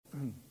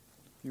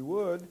If you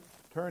would,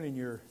 turn in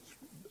your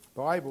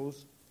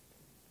Bibles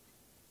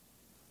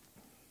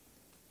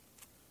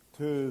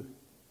to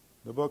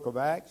the book of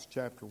Acts,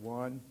 chapter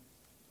 1,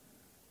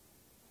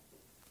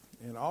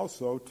 and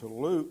also to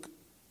Luke,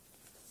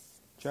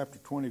 chapter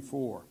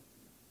 24.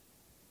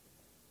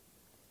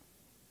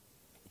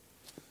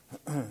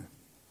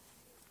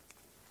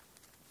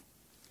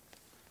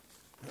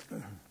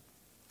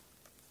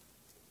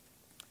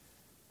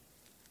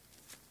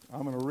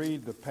 I'm going to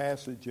read the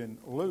passage in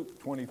Luke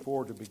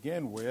 24 to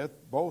begin with.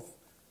 Both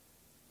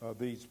of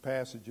these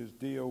passages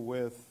deal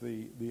with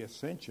the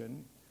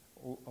Ascension.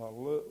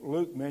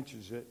 Luke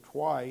mentions it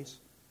twice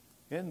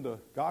in the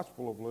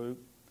Gospel of Luke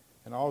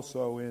and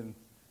also in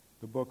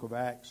the book of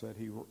Acts that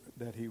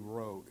he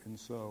wrote. And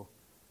so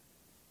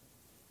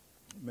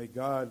may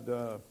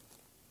God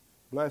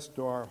bless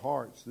to our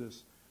hearts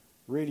this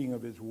reading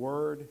of His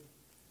Word,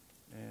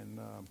 and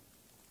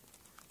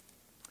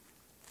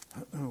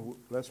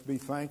let's be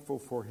thankful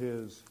for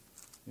His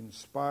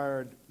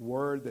inspired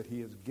Word that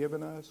He has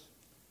given us.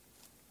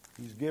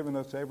 He's given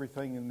us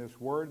everything in this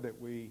Word that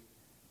we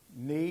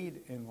need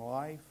in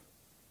life,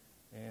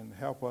 and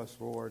help us,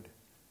 Lord,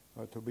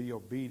 to be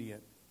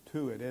obedient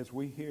to it as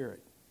we hear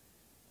it.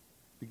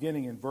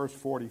 Beginning in verse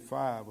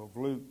 45 of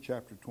Luke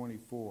chapter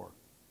 24,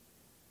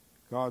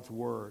 God's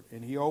Word.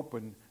 And He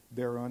opened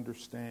their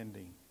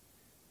understanding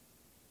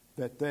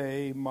that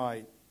they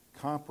might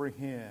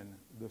comprehend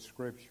the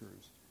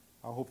Scriptures.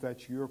 I hope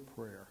that's your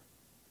prayer.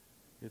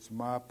 It's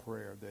my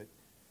prayer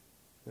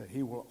that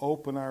He will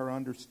open our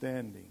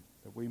understanding,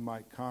 that we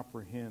might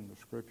comprehend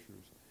the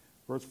Scriptures.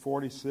 Verse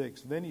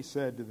 46, then He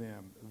said to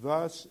them,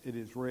 thus it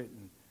is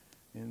written,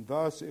 and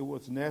thus it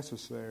was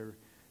necessary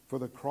for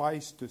the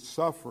Christ to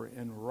suffer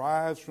and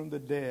rise from the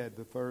dead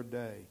the third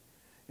day,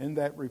 and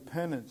that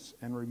repentance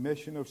and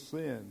remission of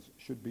sins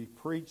should be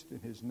preached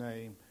in His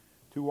name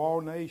to all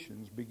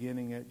nations,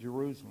 beginning at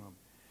Jerusalem.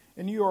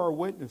 And you are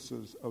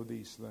witnesses of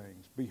these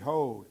things.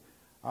 Behold,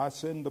 I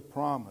send the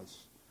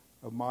promise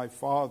of my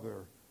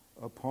Father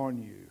upon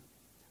you.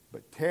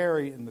 But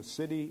tarry in the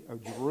city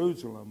of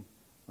Jerusalem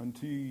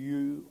until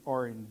you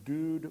are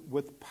endued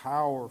with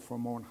power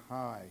from on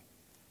high.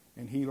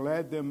 And He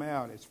led them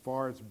out as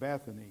far as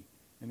Bethany,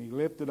 and He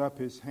lifted up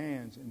His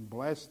hands and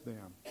blessed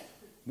them.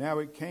 Now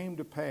it came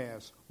to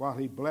pass, while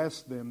He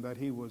blessed them, that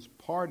He was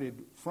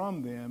parted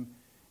from them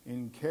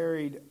and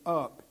carried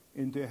up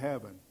into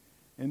heaven.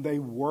 And they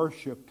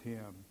worshipped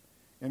Him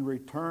and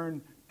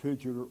returned to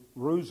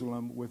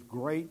Jerusalem with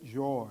great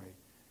joy,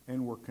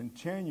 and were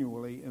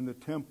continually in the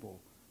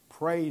temple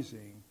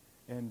praising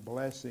and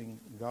blessing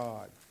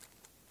God.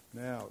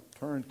 Now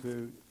turn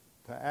to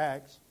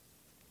Acts,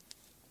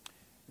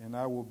 and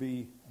I will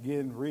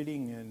begin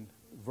reading in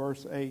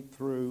verse 8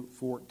 through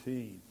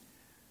 14.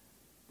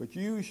 But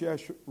you shall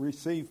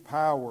receive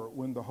power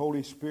when the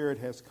Holy Spirit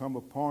has come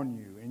upon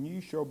you, and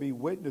you shall be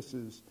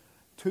witnesses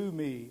to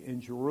me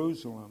in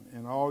Jerusalem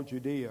and all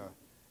Judea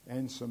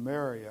and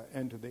Samaria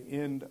and to the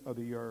end of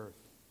the earth.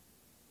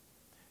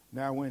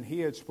 Now when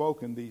He had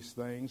spoken these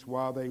things,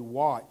 while they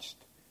watched,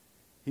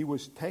 He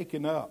was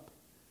taken up,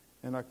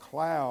 and a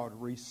cloud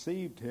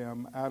received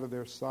Him out of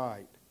their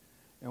sight.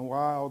 And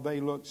while they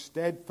looked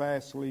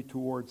steadfastly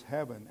towards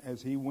heaven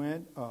as He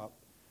went up,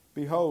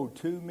 behold,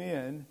 two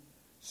men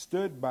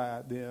stood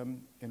by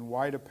them in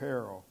white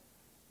apparel,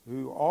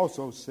 who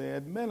also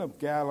said, Men of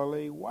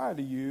Galilee, why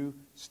do you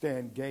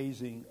stand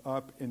gazing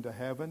up into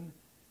heaven?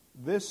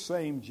 This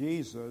same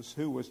Jesus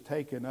who was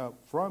taken up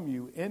from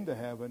you into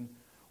heaven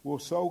will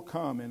so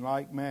come in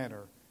like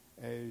manner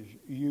as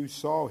you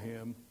saw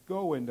Him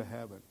go into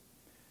heaven.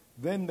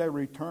 Then they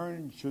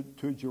returned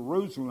to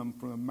Jerusalem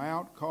from the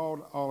mount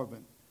called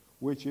Olivet,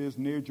 which is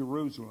near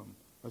Jerusalem,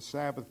 a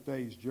Sabbath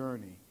day's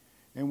journey.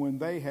 And when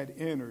they had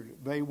entered,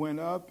 they went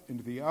up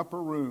into the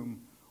upper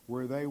room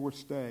where they were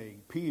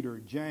staying, Peter,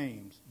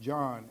 James,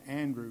 John,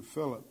 Andrew,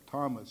 Philip,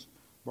 Thomas,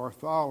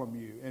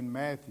 Bartholomew, and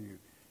Matthew,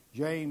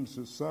 James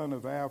the son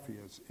of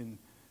Alphaeus, and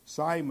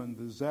Simon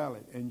the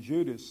Zealot, and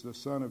Judas the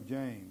son of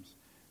James.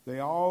 They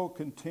all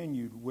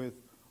continued with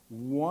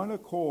one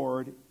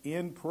accord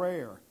in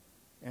prayer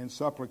and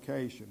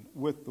supplication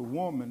with the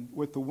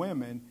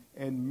women,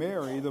 and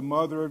Mary the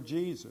mother of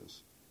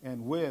Jesus,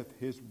 and with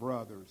His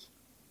brothers.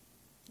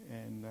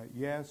 And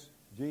yes,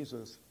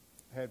 Jesus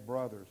had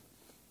brothers.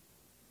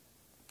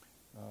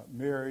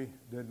 Mary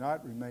did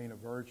not remain a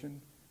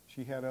virgin.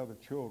 She had other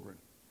children.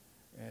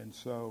 And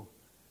so,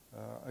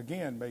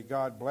 again, may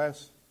God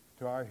bless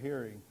to our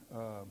hearing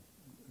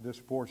this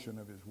portion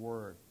of His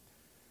Word.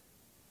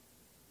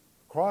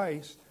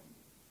 Christ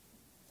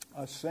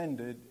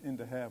ascended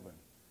into heaven.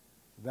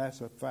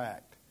 That's a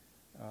fact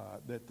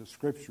that the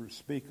Scriptures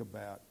speak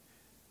about.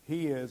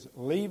 He is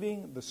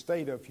leaving the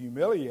state of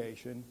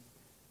humiliation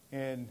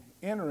and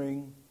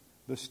entering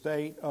the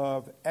state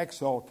of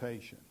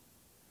exaltation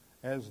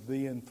as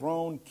the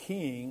enthroned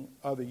King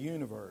of the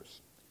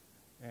universe.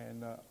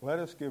 And let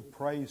us give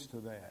praise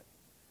to that.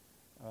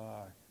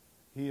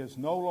 He is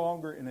no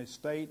longer in a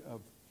state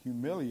of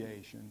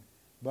humiliation,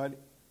 but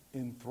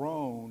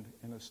enthroned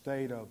in a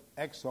state of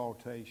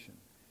exaltation.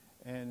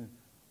 And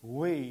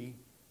we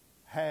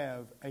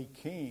have a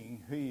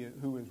king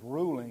who is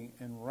ruling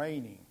and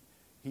reigning.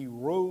 He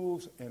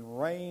rules and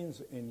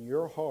reigns in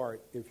your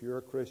heart if you're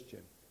a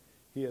Christian.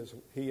 He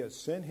has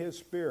sent His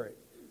Spirit,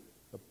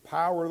 the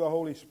power of the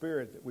Holy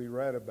Spirit that we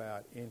read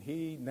about, and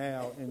He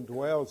now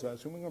indwells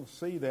us. And we're going to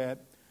see that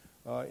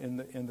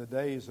in the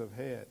days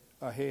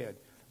ahead.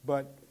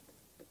 But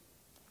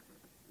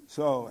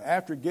so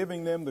after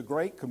giving them the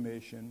Great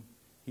Commission,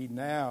 He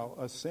now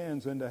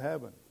ascends into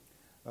heaven.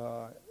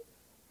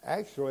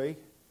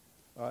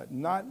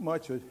 Not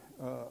much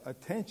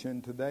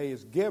attention today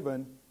is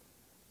given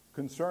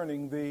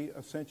concerning the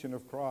ascension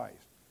of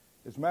Christ.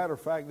 As a matter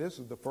of fact, this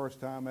is the first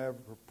time I ever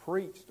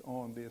preached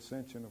on the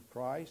ascension of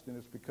Christ, and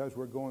it's because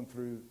we're going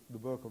through the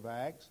book of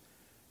Acts.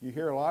 You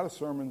hear a lot of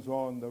sermons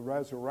on the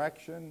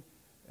resurrection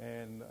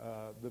and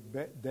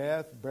the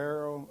death,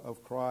 burial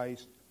of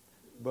Christ,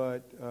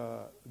 but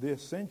the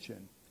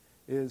ascension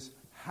is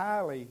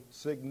highly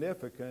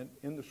significant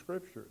in the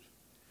Scriptures.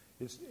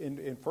 It's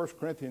in 1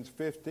 Corinthians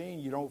 15,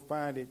 you don't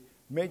find it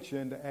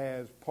mentioned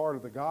as part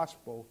of the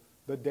gospel,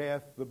 the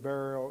death, the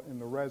burial, and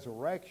the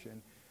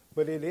resurrection,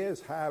 but it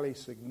is highly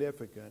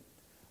significant.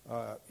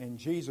 And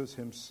Jesus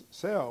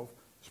Himself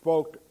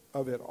spoke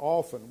of it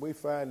often. We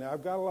find, now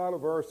I've got a lot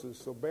of verses,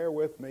 so bear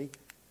with me.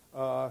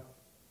 I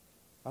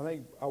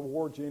think I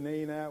wore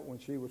Janine out when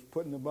she was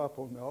putting them up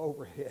on the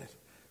overhead.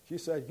 She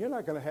said, "You're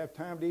not going to have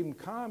time to even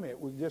comment.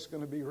 We're just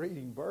going to be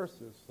reading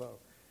verses."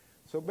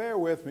 So bear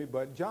with me.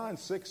 But John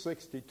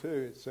 6:62,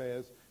 it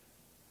says,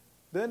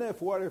 "Then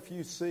what if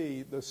you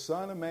see the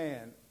Son of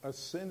Man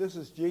ascend?" This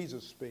is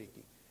Jesus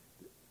speaking.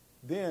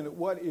 "Then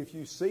what if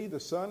you see the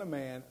Son of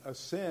Man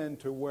ascend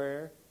to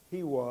where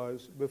He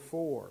was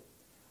before?"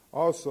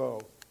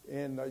 Also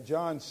in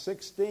John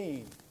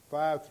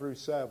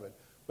 16:5-7,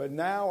 "But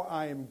now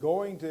I am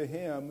going to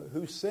Him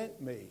who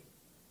sent me.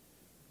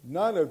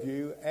 None of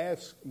you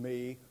ask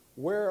me,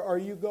 'Where are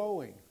you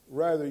going?'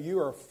 Rather, you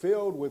are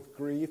filled with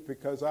grief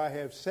because I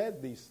have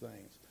said these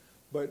things.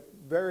 But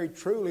very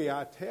truly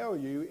I tell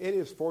you, it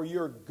is for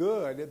your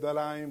good that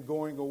I am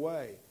going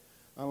away.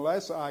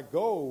 Unless I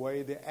go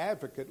away, the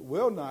advocate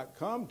will not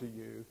come to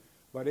you.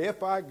 But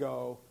if I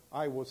go,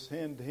 I will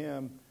send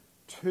him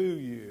to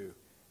you."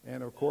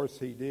 And of course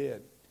He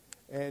did.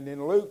 And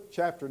in Luke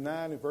chapter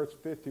 9 and verse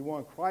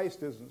 51,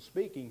 Christ isn't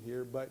speaking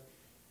here, but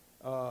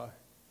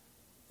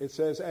it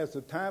says, "As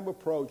the time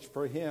approached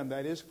for Him,"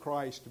 that is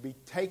Christ, "to be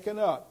taken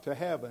up to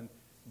heaven,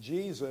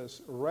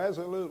 Jesus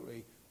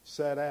resolutely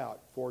set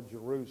out for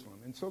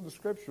Jerusalem." And so the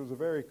Scriptures are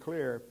very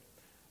clear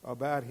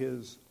about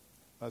His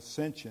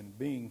ascension,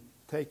 being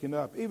taken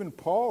up. Even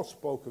Paul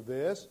spoke of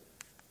this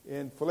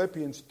in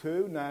Philippians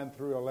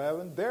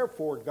 2:9-11.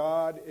 "Therefore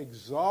God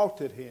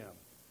exalted Him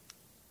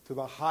to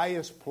the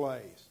highest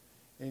place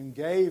and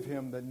gave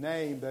Him the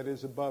name that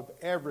is above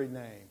every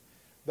name,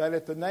 that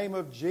at the name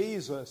of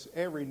Jesus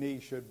every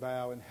knee should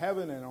bow in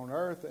heaven and on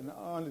earth and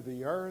under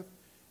the earth,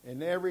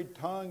 and every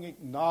tongue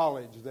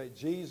acknowledge that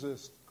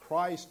Jesus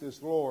Christ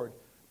is Lord,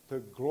 to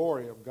the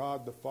glory of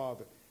God the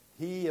Father."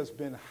 He has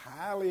been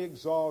highly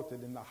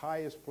exalted in the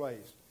highest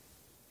place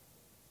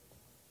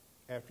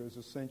after His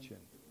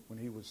ascension, when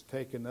He was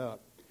taken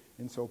up.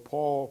 And so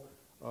Paul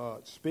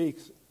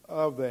speaks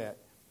of that.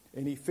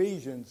 In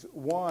Ephesians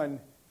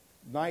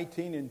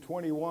 1:19 and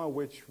 21,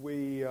 which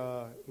we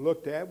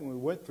looked at when we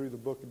went through the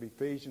book of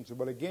Ephesians.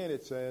 But again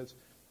it says,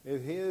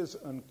 "It is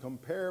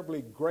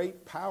incomparably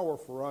great power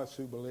for us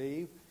who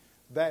believe.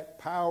 That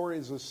power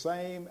is the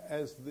same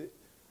as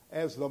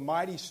the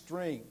mighty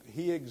strength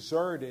He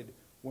exerted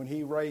when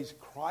He raised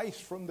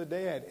Christ from the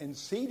dead and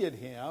seated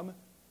Him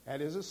at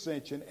His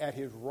ascension at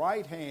His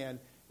right hand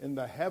in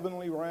the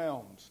heavenly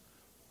realms,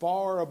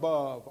 far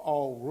above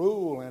all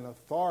rule and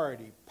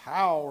authority,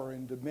 power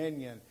and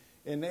dominion,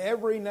 in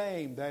every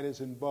name that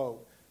is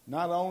invoked,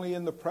 not only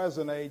in the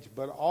present age,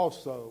 but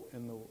also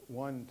in the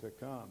one to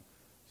come."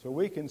 So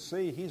we can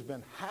see He's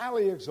been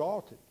highly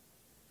exalted.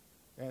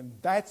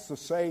 And that's the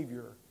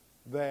Savior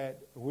that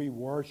we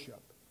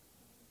worship.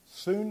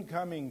 Soon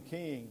coming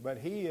King, but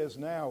He is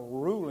now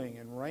ruling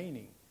and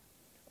reigning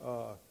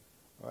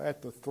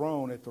at the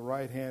throne at the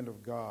right hand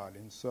of God.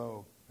 And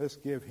so let's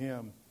give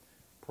Him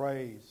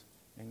praise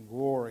and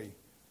glory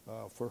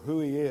for who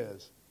He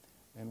is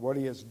and what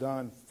He has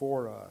done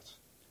for us,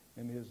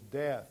 and His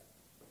death,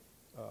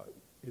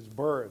 His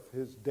birth,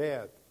 His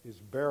death,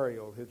 His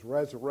burial, His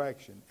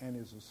resurrection, and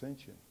His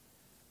ascension,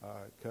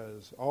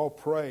 because all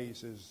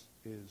praise is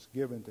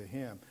given to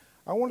Him.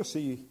 I want to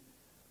see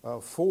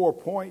 4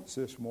 points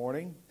this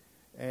morning,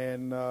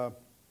 and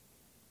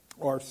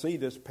or see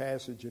this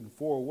passage in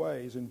 4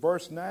 ways. In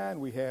verse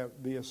 9 we have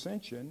the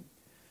ascension.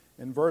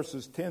 In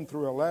verses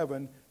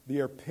 10-11,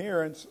 the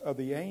appearance of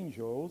the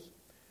angels.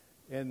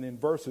 And in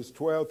verses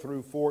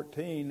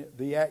 12-14,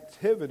 the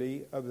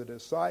activity of the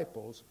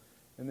disciples.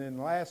 And then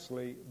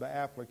lastly, the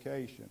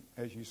application.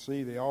 As you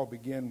see, they all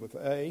begin with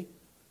A.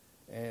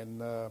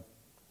 And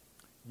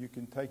you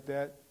can take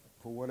that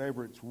for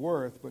whatever it's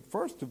worth. But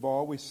first of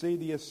all, we see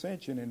the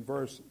ascension in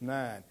verse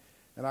 9.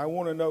 And I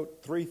want to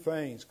note 3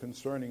 things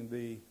concerning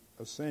the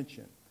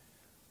ascension.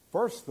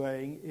 First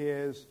thing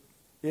is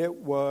it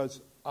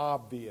was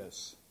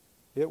obvious.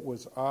 It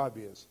was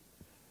obvious.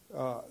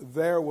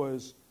 There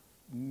was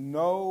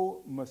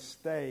no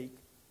mistake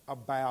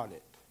about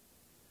it.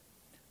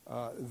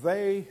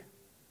 They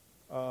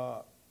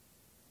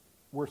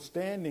were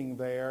standing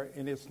there,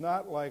 and it's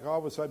not like all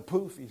of a sudden,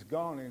 poof, he's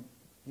gone, and,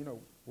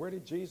 where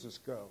did Jesus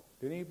go?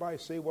 Did anybody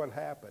see what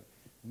happened?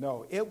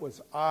 No, it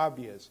was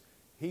obvious.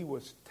 He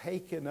was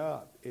taken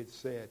up, it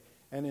said.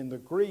 And in the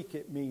Greek,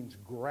 it means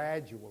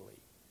gradually.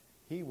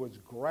 He was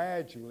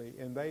gradually,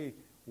 and they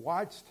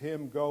watched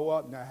him go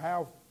up. Now,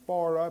 how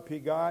far up he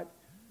got,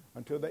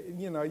 until they,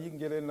 you can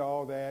get into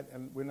all that,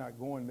 and we're not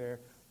going there.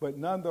 But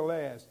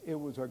nonetheless, it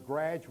was a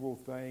gradual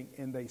thing,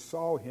 and they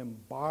saw him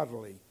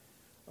bodily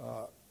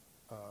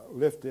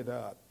lifted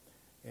up.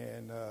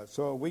 And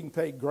so we can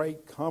take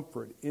great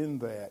comfort in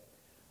that.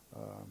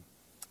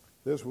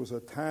 This was a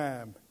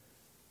time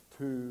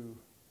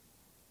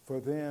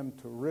for them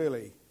to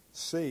really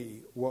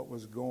see what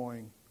was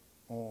going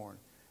on.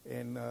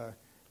 And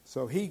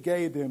so he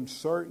gave them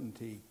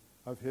certainty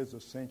of his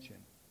ascension.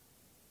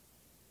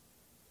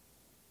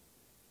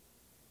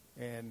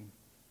 And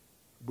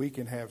we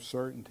can have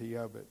certainty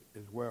of it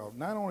as well.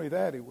 Not only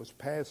that, it was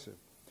passive.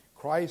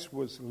 Christ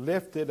was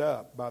lifted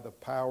up by the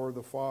power of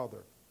the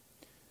Father,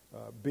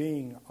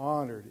 being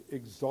honored,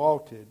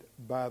 exalted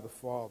by the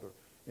Father.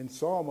 In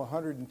Psalm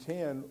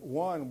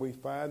 110:1, we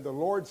find, the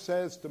Lord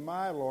says to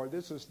my Lord,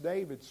 this is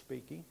David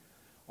speaking,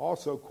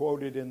 also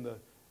quoted in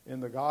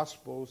the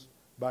Gospels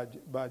by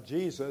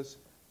Jesus,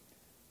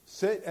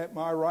 sit at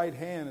my right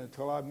hand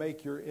until I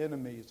make your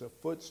enemies a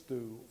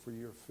footstool for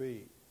your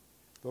feet.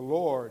 The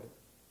Lord,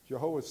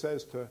 Jehovah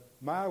says to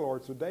my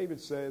Lord. So David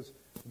says,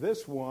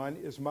 this one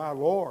is my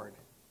Lord,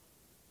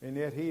 and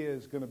yet he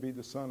is going to be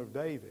the son of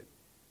David.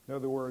 In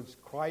other words,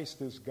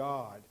 Christ is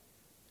God,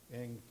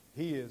 and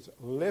he is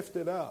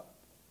lifted up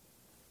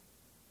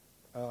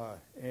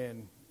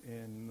in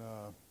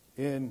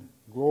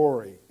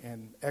glory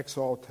and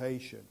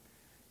exaltation.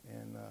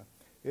 And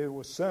it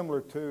was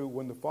similar to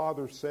when the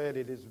Father said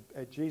it is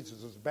at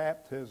Jesus'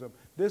 baptism,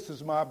 this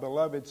is my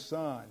beloved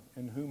Son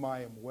in whom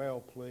I am well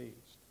pleased.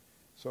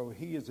 So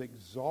he has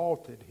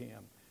exalted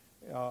him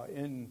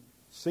and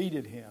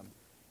seated him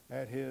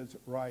at his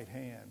right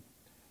hand.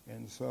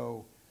 And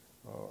so,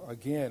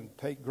 again,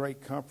 take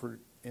great comfort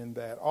in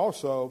that.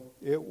 Also,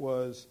 it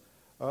was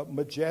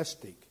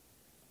majestic.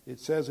 It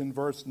says in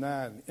verse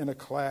 9, in a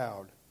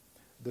cloud.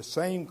 The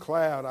same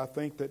cloud, I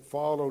think, that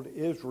followed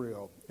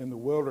Israel in the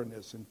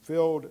wilderness and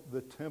filled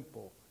the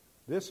temple.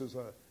 This is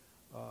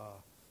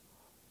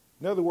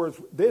in other words,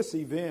 this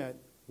event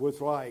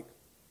was like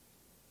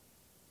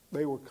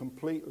they were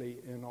completely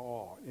in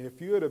awe.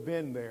 If you would have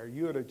been there,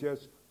 you would have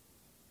just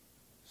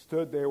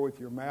stood there with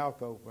your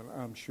mouth open,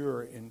 I'm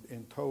sure,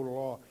 in total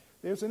awe.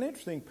 There's an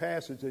interesting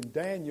passage in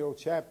Daniel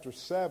chapter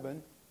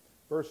 7,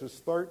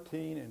 verses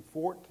 13 and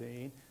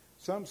 14.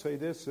 Some say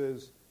this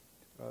is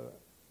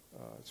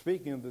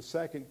speaking of the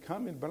second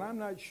coming, but I'm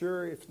not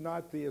sure if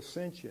not the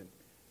ascension.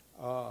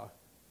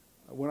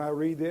 When I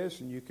read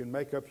this, and you can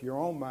make up your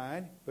own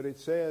mind, but it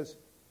says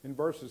in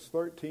verses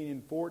 13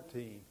 and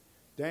 14,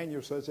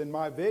 Daniel says, in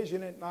my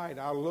vision at night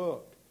I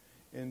looked,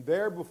 and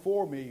there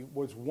before me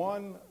was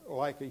one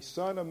like a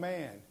son of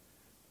man,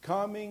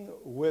 coming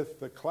with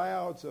the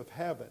clouds of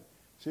heaven.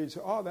 So you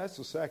say, oh, that's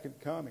the second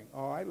coming.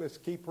 All right, let's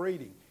keep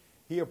reading.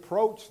 He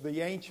approached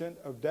the Ancient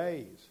of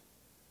Days,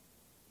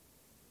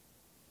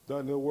 in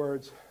other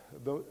words,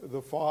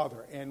 the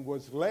Father, and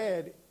was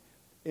led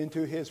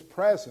into his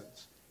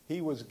presence.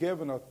 He was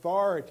given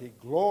authority,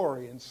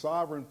 glory, and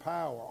sovereign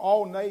power.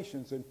 All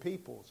nations and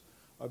peoples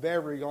of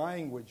every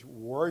language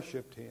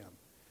worshipped him.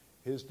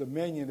 His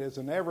dominion is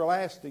an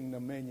everlasting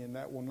dominion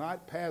that will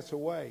not pass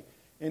away,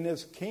 and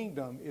his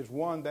kingdom is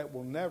one that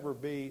will never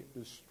be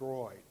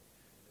destroyed.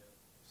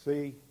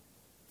 See,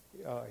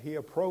 he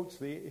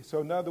approached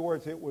so in other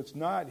words, it was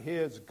not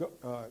his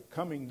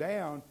coming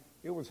down,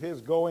 it was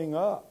his going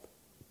up.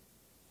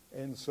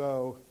 And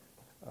so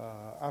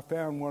I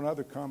found one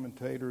other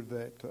commentator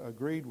that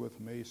agreed with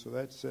me, so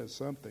that says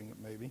something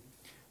maybe.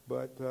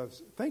 But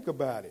think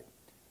about it.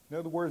 In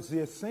other words,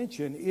 the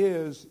ascension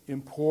is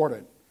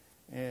important,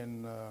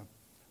 and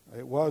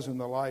it was in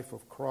the life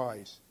of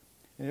Christ.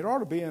 And it ought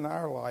to be in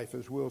our life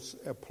as we'll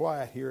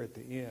apply it here at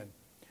the end.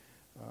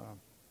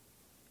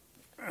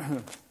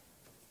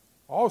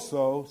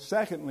 Also,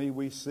 secondly,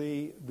 we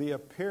see the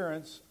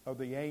appearance of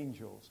the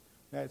angels.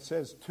 Now it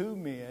says two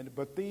men,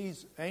 but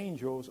these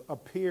angels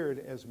appeared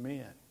as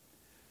men.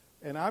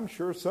 And I'm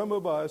sure some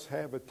of us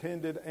have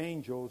attended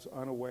angels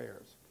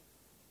unawares.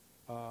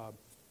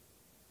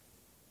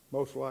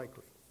 Most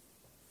likely.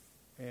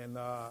 And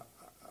I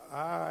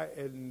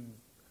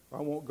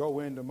won't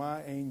go into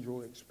my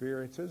angel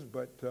experiences,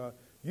 but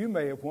you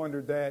may have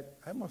wondered that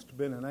must have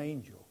been an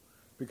angel,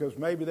 because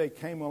maybe they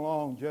came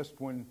along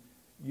just when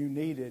you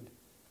needed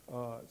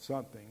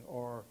something,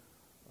 or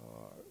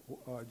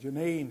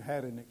Janine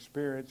had an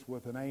experience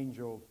with an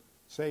angel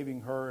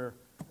saving her.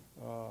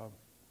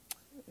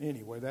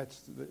 Anyway,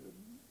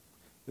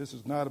 This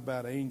is not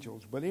about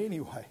angels. But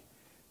anyway,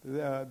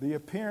 the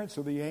appearance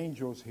of the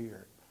angels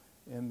here,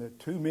 and the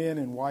two men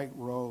in white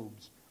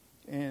robes.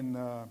 And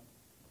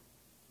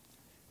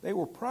they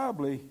were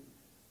probably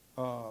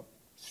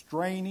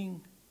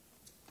straining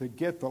to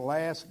get the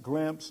last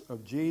glimpse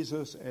of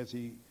Jesus as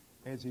he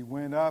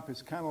went up.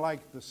 It's kind of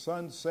like the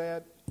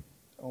sunset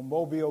on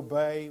Mobile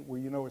Bay,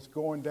 where it's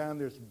going down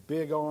this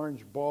big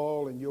orange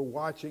ball, and you're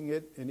watching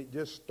it, and it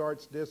just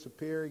starts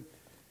disappearing.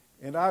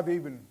 And I've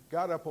even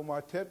got up on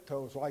my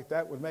tiptoes like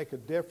that would make a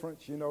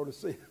difference, to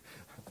see.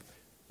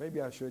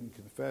 Maybe I shouldn't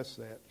confess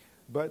that,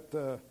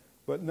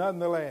 but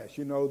nonetheless,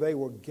 they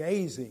were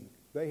gazing.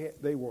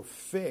 They were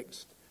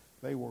fixed.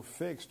 They were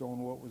fixed on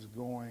what was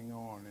going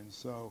on, and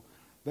so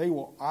they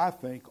were, I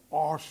think,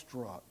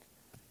 awestruck,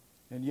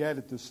 and yet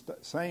at the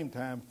same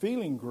time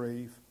feeling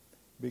grief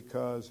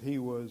because he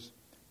was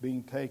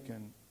being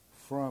taken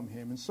from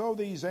him. And so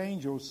these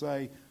angels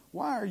say,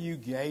 "Why are you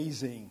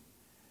gazing?"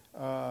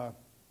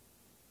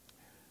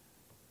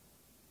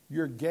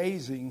 Your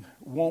gazing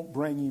won't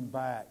bring him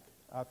back,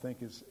 I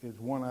think is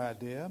one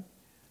idea.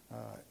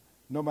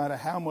 No matter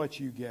how much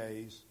you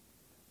gaze,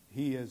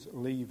 he is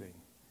leaving.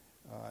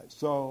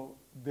 So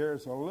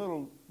there's a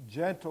little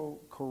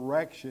gentle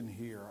correction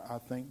here, I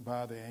think,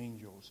 by the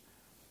angels.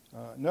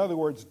 In other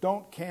words,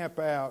 don't camp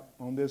out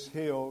on this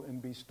hill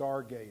and be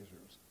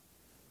stargazers.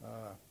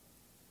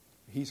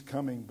 He's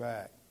coming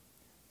back.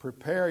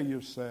 Prepare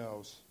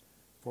yourselves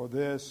for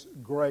this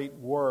great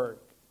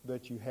work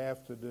that you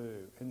have to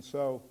do. And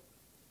so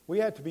we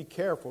have to be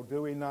careful,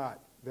 do we not,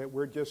 that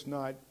we're just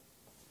not,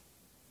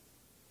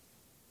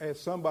 as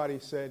somebody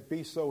said,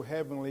 be so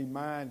heavenly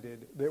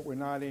minded that we're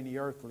not any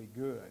earthly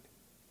good.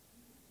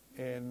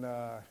 And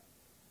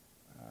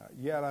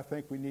yet I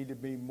think we need to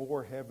be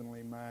more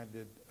heavenly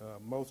minded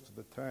most of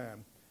the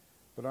time.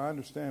 But I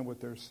understand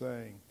what they're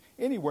saying.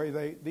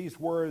 Anyway, these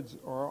words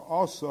are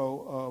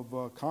also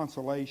of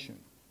consolation.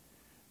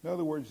 In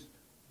other words,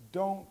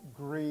 don't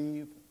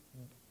grieve.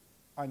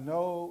 I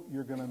know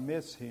you're going to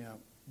miss him,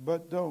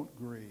 but don't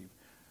grieve.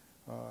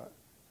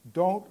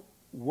 Don't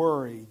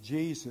worry.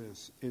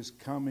 Jesus is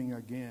coming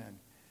again.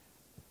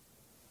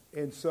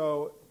 And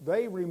so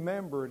they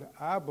remembered,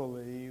 I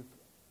believe,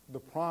 the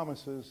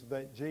promises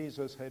that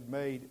Jesus had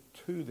made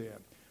to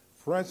them.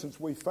 For instance,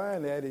 we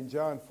find that in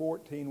John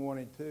 14:1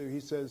 and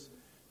 2.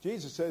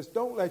 Jesus says,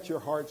 don't let your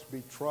hearts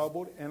be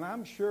troubled. And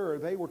I'm sure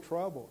they were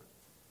troubled.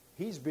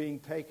 He's being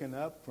taken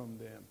up from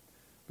them.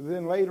 But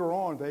then later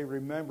on, they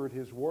remembered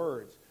his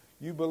words.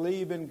 You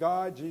believe in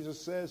God, Jesus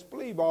says,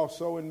 believe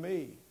also in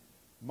me.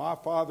 My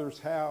Father's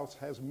house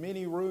has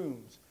many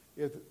rooms.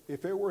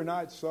 If it were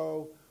not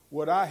so,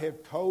 would I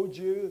have told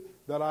you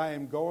that I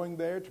am going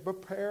there to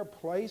prepare a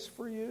place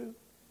for you?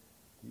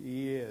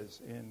 He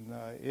is, and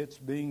it's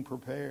being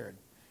prepared.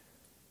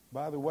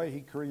 By the way,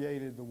 he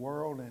created the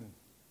world in,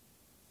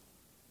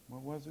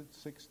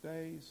 6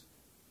 days?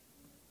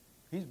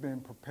 He's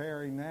been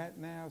preparing that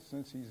now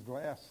since he's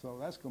left, so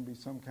that's going to be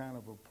some kind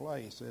of a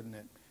place, isn't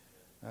it?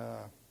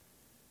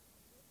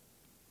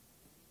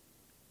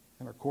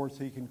 And of course,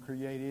 he can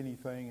create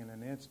anything in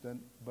an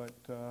instant, but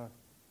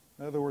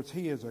in other words,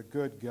 he is a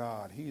good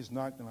God. He's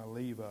not going to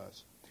leave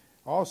us.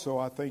 Also,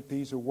 I think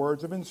these are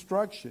words of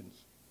instruction.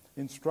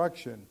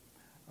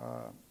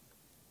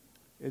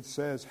 It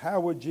says, how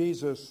would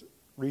Jesus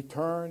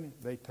return?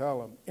 They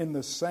tell him, in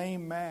the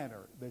same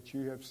manner that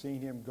you have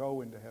seen him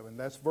go into heaven.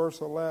 That's verse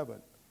 11.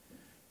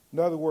 In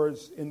other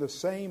words, in the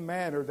same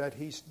manner that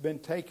he's been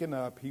taken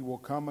up, he will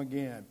come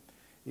again.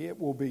 It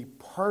will be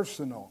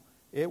personal.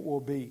 It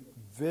will be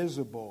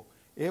visible.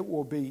 It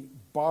will be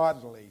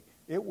bodily.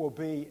 It will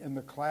be in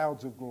the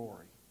clouds of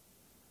glory.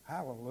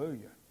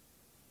 Hallelujah.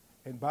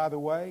 And by the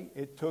way,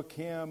 it took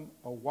him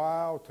a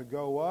while to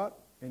go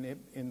up. And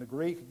in the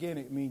Greek, again,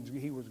 it means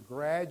he was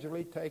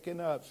gradually taken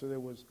up. So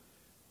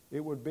it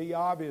would be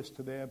obvious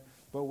to them.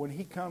 But when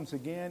he comes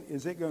again,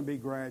 is it going to be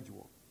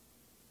gradual?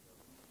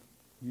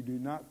 You do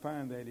not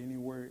find that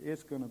anywhere.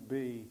 It's going to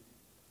be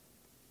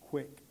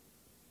quick.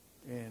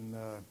 And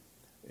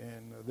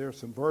there are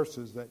some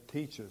verses that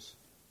teach us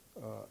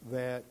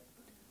that.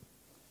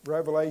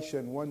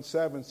 Revelation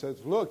 1:7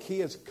 says, look,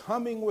 he is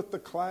coming with the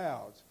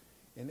clouds,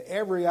 and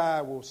every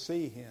eye will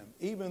see him,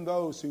 even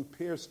those who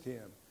pierced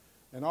him,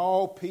 and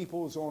all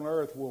peoples on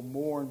earth will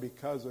mourn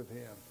because of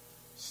him.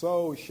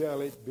 So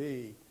shall it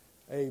be.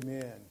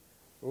 Amen.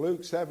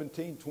 Luke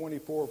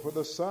 17:24, for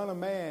the Son of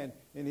Man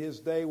in his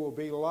day will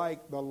be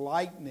like the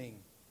lightning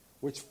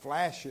which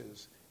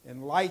flashes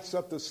and lights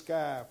up the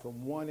sky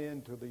from one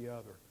end to the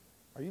other.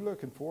 Are you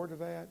looking forward to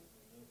that?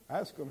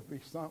 That's going to be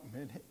something,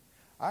 isn't it?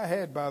 I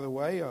had, by the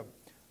way, a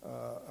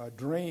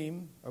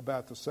dream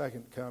about the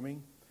second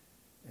coming,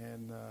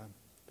 and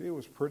it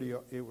was pretty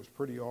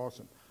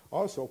awesome.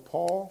 Also,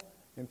 Paul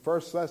in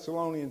 1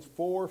 Thessalonians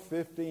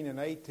 4:15 and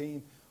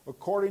 18,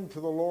 according to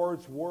the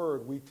Lord's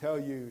word, we tell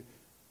you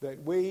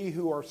that we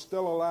who are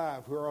still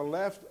alive, who are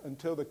left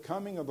until the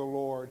coming of the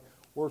Lord,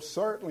 will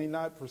certainly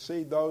not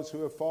precede those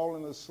who have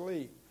fallen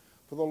asleep.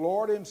 For the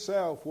Lord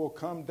himself will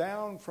come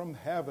down from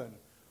heaven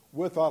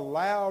with a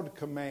loud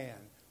command,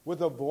 with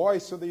the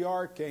voice of the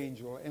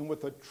archangel and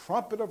with the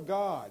trumpet of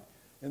God,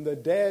 and the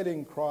dead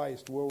in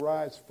Christ will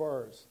rise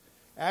first.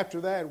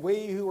 After that,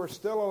 we who are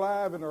still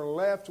alive and are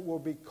left will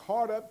be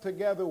caught up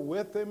together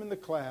with them in the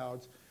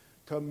clouds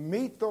to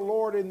meet the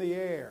Lord in the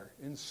air,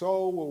 and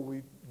so will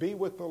we be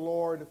with the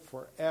Lord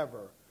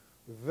forever.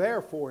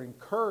 Therefore,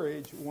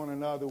 encourage one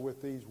another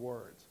with these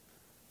words.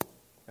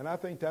 And I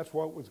think that's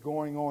what was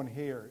going on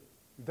here.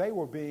 They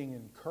were being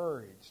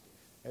encouraged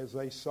as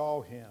they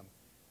saw him,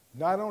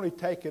 not only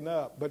taken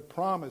up, but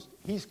promised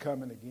he's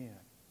coming again.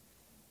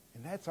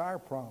 And that's our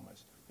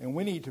promise. And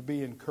we need to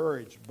be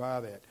encouraged by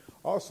that.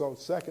 Also,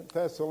 2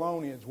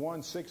 Thessalonians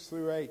 1, 6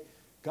 through 8,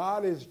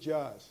 God is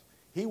just.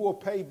 He will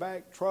pay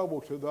back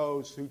trouble to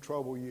those who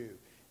trouble you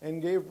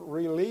and give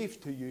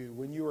relief to you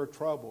when you are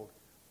troubled,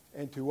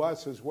 and to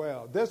us as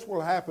well. This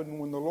will happen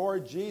when the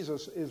Lord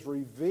Jesus is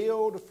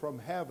revealed from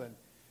heaven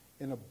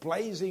in a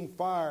blazing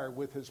fire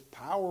with his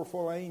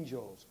powerful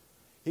angels.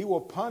 He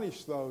will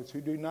punish those who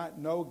do not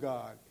know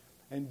God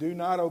and do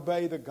not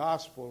obey the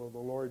gospel of the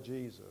Lord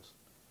Jesus.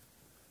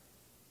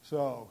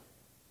 So,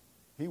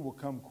 he will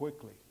come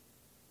quickly.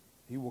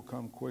 He will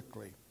come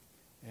quickly.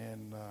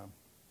 And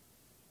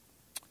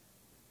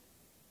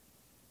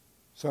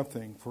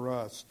something for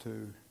us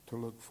to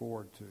look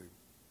forward to.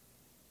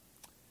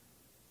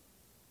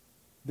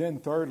 Then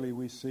thirdly,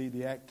 we see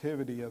the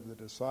activity of the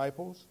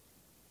disciples.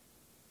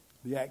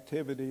 The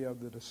activity of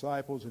the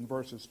disciples in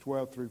verses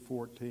 12 through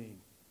 14.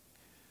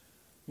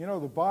 You know,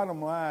 the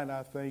bottom line,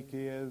 I think,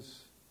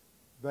 is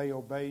they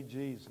obeyed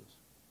Jesus.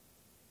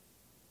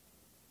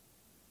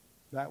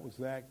 That was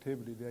the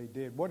activity they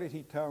did. What did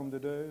he tell them to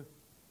do?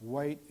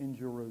 Wait in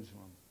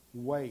Jerusalem.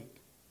 Wait.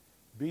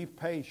 Be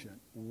patient.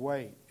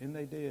 Wait. And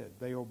they did.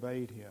 They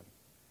obeyed him.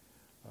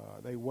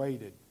 They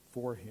waited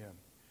for him.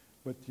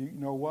 But you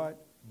know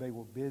what? They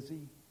were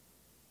busy.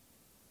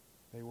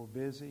 They were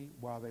busy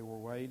while they were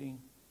waiting.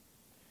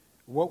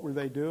 What were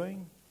they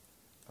doing?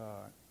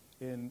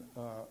 In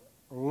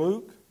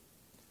Luke,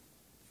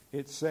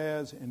 it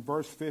says in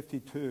verse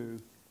 52,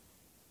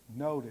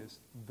 notice,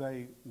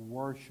 they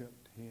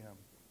worshiped him.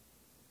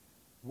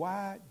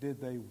 Why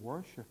did they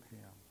worship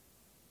him?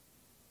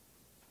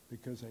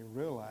 Because they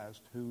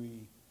realized who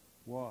he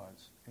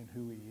was and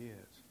who he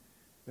is.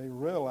 They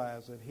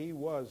realized that he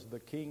was the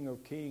King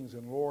of Kings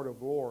and Lord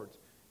of Lords,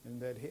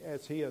 and that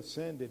as he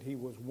ascended, he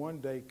was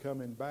one day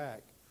coming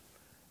back.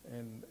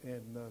 And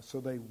so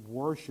they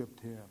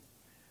worshiped him.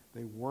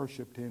 They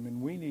worshiped him,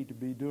 and we need to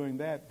be doing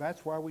that.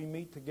 That's why we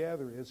meet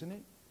together, isn't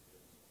it?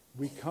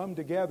 We come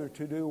together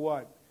to do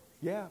what?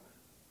 Yeah,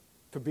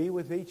 to be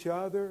with each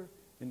other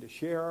and to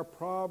share our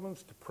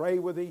problems, to pray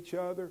with each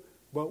other,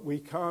 but we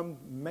come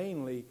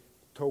mainly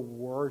to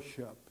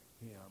worship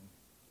him.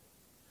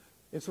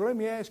 And so let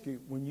me ask you,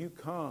 when you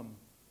come,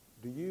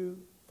 do you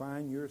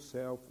find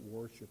yourself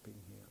worshiping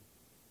him?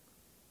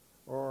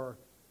 Or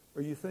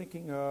are you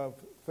thinking of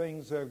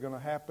things that are going to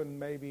happen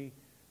maybe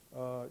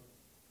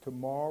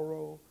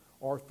tomorrow,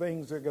 or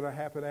things that are going to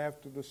happen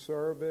after the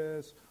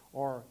service,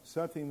 or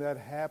something that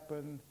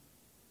happened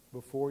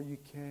before you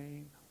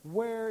came?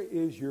 Where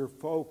is your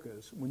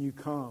focus when you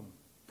come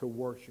to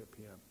worship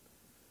him?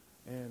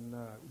 And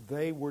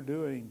they were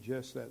doing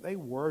just that. They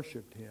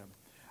worshiped him.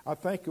 I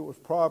think it was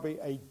probably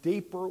a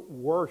deeper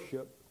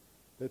worship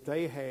that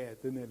they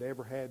had than they'd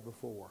ever had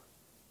before.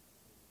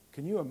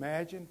 Can you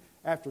imagine?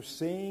 After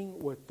seeing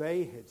what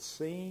they had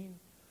seen,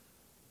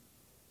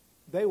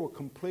 they were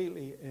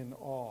completely in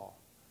awe.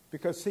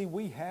 Because, see,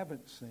 we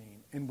haven't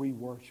seen and we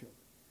worship.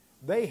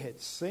 They had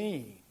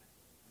seen.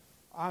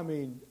 I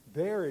mean,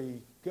 there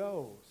he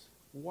goes.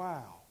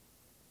 Wow.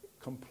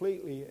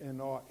 Completely in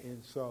awe.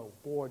 And so,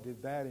 boy,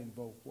 did that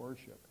invoke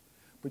worship.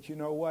 But you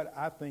know what?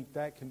 I think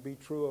that can be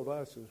true of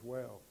us as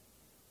well.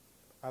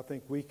 I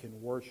think we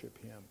can worship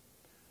him.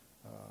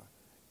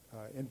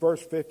 In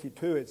verse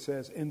 52 it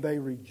says, and they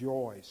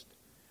rejoiced.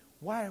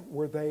 Why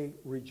were they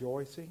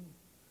rejoicing?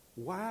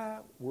 Why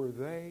were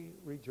they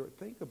rejoicing?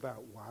 Think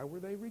about, why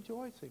were they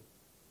rejoicing?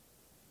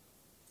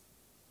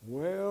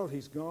 Well,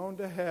 he's gone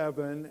to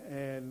heaven,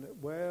 and,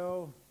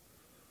 well,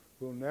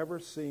 we'll never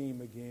see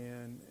him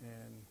again,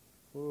 and,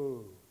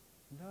 oh,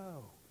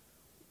 no.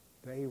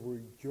 They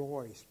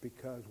rejoiced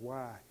because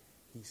why?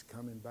 He's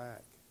coming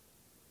back.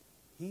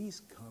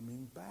 He's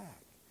coming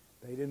back.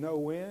 They didn't know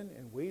when,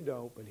 and we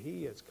don't, but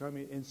he is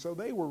coming. And so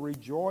they were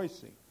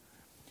rejoicing.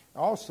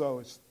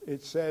 Also,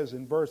 it says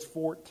in verse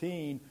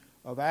 14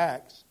 of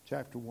Acts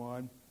chapter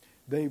 1,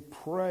 they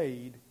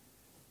prayed.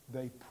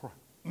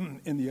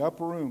 In the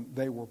upper room,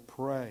 they were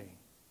praying.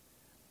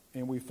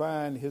 And we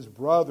find his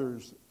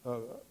brothers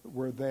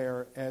were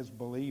there as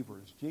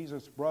believers.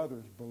 Jesus'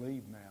 brothers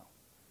believe now.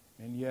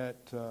 And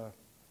yet,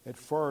 at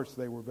first,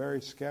 they were very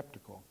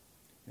skeptical.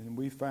 And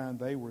we find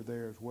they were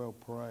there as well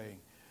praying.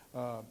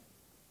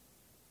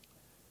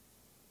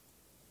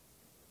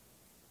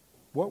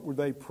 What were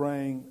they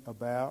praying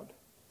about?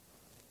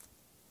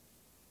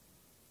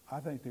 I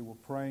think they were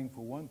praying,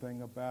 for one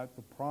thing, about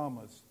the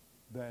promise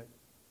that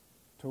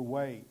to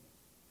wait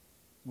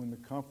when the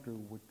Comforter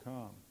would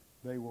come.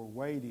 They were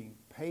waiting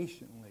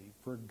patiently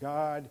for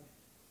God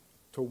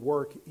to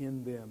work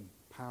in them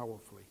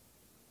powerfully.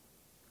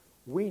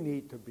 We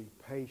need to be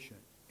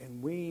patient,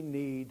 and we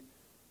need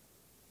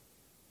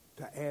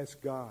to ask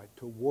God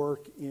to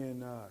work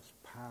in us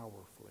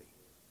powerfully.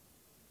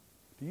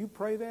 Do you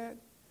pray that?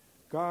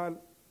 God,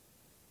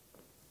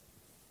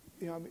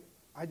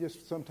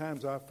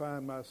 sometimes I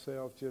find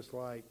myself just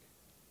like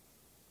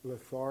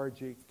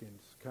lethargic and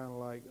it's kind of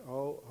like,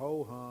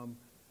 ho-hum,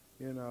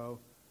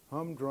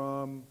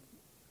 humdrum,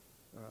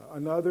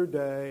 another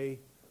day.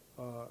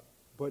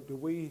 But do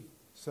we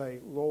say,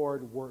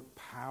 Lord, work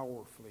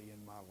powerfully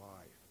in my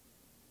life?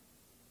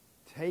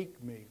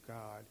 Take me,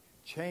 God.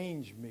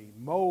 Change me.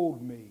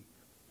 Mold me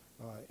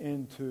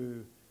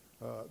into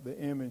the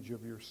image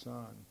of your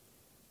Son.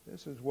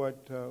 This is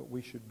what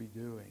we should be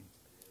doing.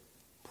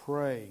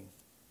 Pray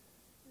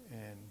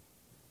and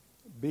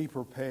be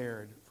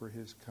prepared for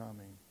his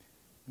coming.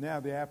 Now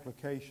the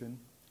application.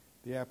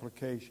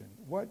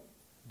 What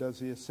does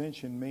the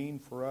ascension mean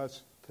for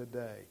us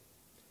today?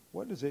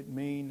 What does it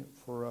mean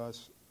for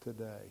us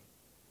today?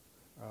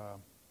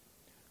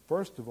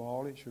 First of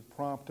all, it should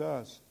prompt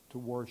us to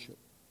worship.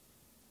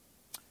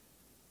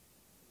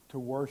 To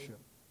worship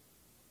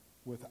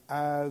with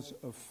eyes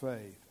of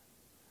faith.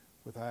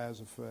 With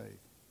eyes of faith.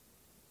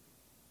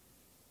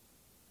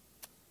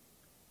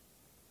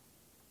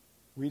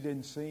 We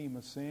didn't see him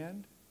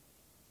ascend.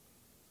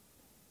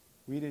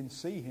 We didn't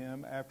see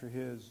him after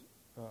his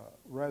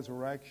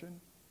resurrection.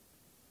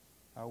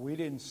 We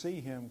didn't see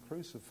him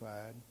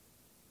crucified.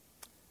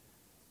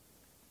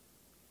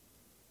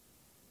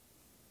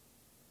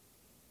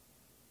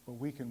 But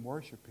we can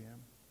worship him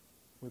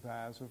with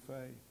eyes of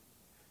faith.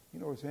 You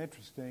know, it's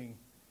interesting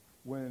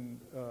when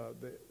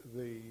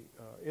the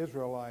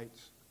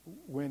Israelites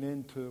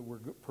were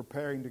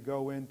preparing to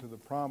go into the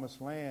promised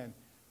land.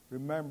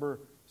 Remember,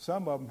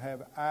 some of them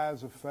have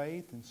eyes of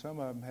faith and some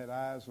of them had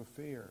eyes of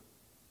fear.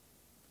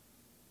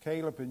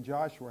 Caleb and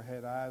Joshua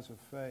had eyes of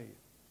faith,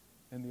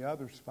 and the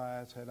other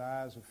spies had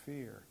eyes of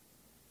fear.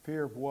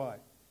 Fear of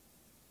what?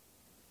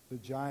 The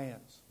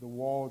giants, the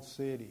walled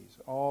cities,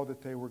 all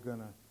that they were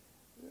going to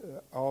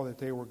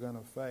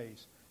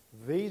face.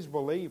 These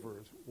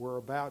believers were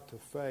about to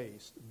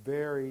face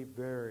very,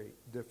 very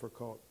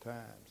difficult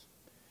times,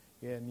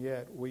 and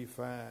yet we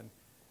find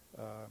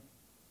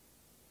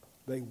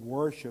they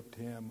worshipped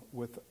him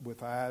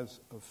with eyes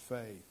of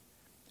faith,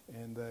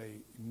 and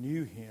they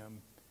knew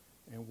him,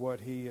 and what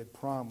he had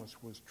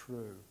promised was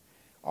true.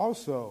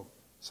 Also,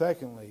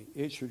 secondly,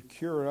 it should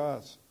cure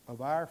us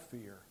of our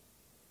fear.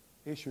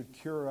 It should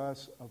cure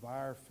us of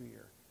our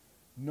fear,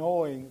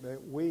 knowing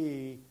that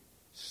we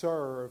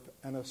serve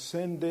an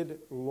ascended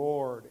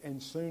Lord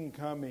and soon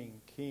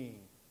coming King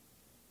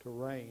to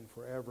reign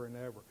forever and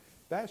ever.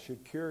 That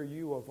should cure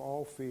you of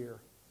all fear,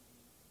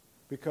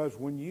 because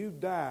when you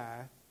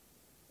die,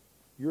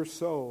 your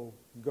soul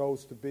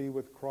goes to be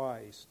with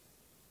Christ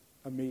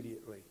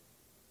immediately.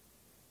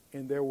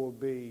 And there will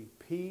be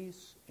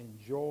peace and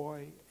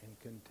joy and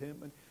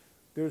contentment.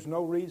 There's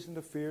no reason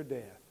to fear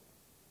death.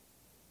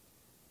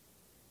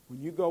 When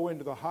you go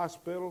into the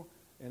hospital,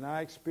 and I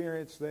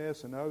experienced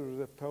this, and others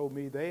have told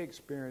me they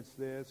experienced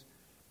this,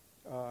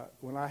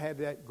 when I had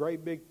that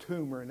great big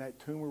tumor, and that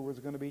tumor was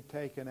going to be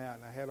taken out,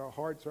 and I had a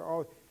heart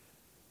surgery.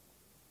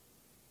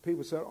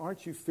 People said,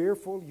 aren't you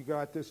fearful? You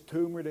got this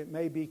tumor that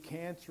may be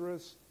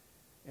cancerous.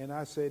 And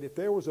I said, if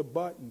there was a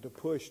button to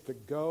push to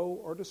go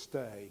or to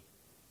stay,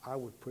 I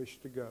would push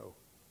to go.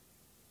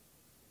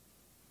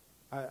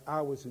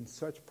 I was in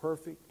such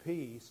perfect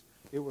peace.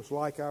 It was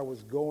like I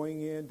was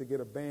going in to get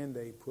a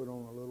Band-Aid put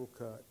on a little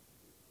cut.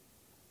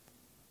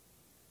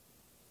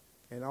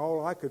 And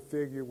all I could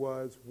figure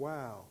was,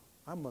 wow,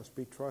 I must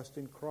be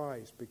trusting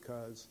Christ,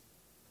 because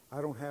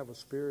I don't have a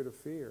spirit of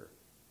fear.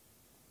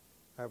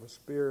 I have a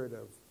spirit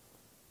of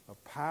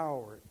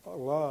power,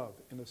 love,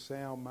 and a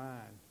sound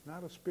mind,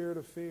 not a spirit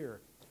of fear.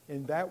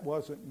 And that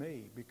wasn't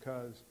me,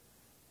 because,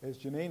 as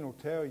Janine will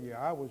tell you,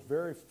 I was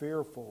very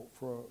fearful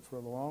for the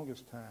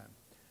longest time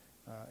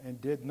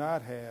and did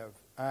not have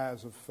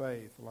eyes of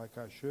faith like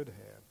I should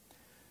have.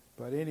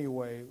 But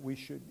anyway,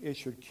 it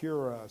should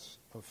cure us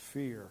of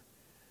fear.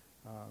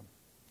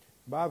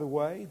 By the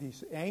way,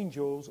 these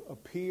angels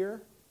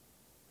appear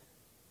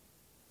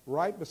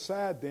right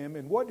beside them.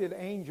 And what did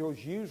angels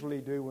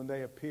usually do when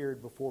they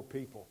appeared before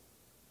people?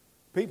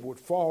 People would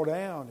fall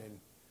down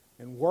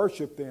and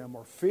worship them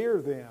or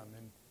fear them.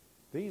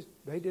 And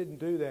they didn't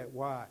do that.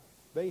 Why?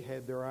 They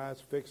had their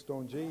eyes fixed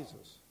on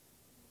Jesus.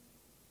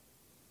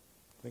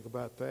 Think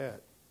about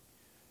that.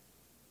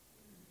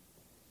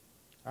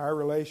 Our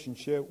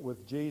relationship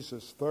with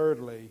Jesus,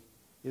 thirdly,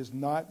 is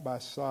not by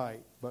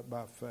sight, but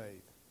by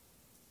faith.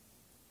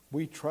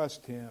 We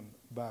trust him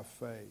by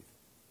faith.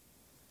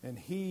 And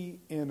he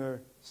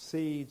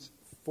intercedes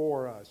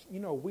for us. You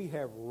know, we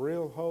have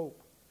real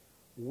hope.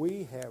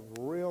 We have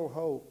real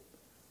hope.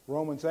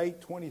 Romans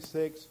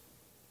 8:26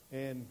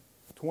 and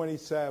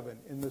 27.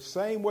 In the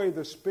same way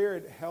the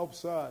Spirit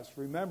helps us.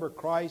 Remember,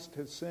 Christ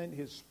has sent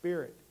his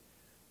Spirit.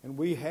 And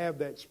we have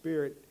that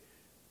Spirit.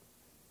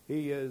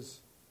 He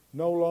is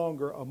no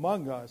longer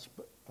among us,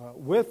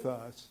 with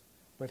us,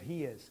 but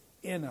He is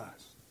in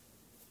us.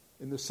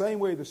 In the same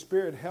way the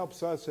Spirit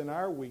helps us in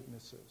our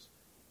weaknesses.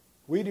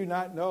 We do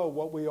not know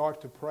what we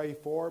ought to pray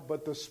for,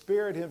 but the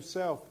Spirit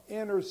Himself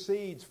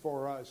intercedes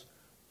for us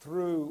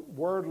through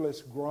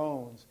wordless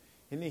groans.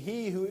 And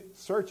He who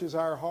searches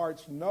our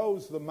hearts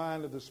knows the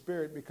mind of the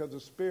Spirit, because the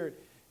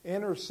Spirit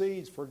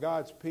intercedes for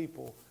God's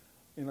people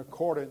in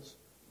accordance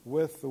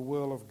with the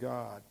will of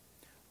God.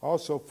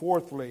 Also,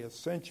 fourthly,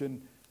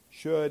 Ascension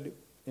should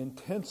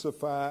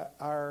intensify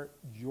our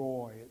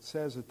joy. It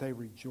says that they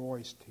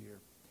rejoiced here.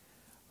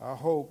 I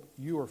hope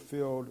you are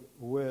filled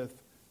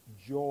with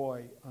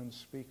joy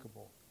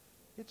unspeakable.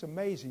 It's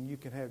amazing you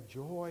can have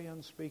joy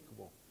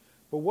unspeakable.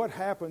 But what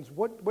happens,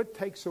 what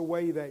takes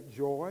away that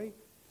joy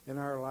in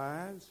our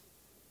lives?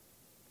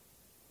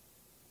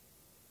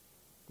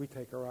 We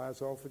take our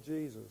eyes off of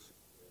Jesus.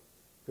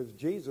 Because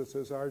Jesus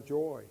is our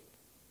joy.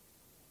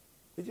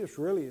 It's just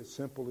really as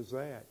simple as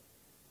that.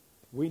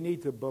 We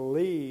need to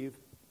believe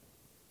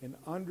and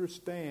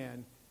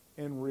understand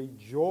and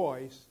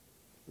rejoice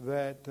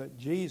that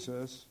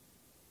Jesus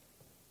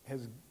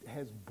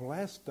has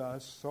blessed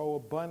us so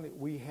abundantly.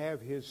 We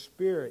have His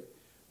Spirit.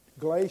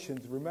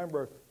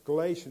 Remember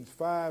Galatians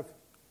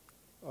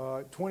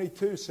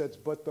 5:22 says,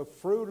 but the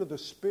fruit of the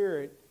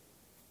Spirit,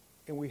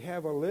 and we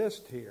have a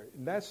list here,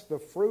 and that's the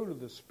fruit of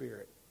the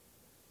Spirit.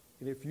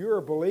 And if you're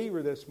a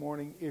believer this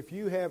morning, if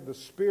you have the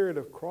Spirit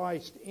of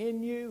Christ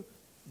in you,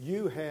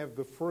 you have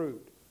the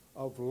fruit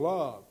of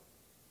love.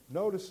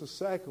 Notice the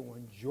second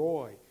one,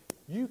 joy.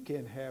 You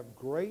can have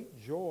great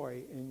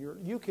joy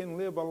you can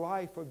live a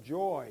life of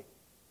joy,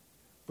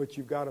 but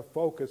you've got to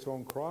focus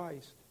on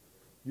Christ.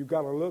 You've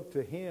got to look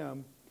to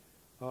Him.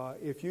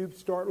 If you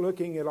start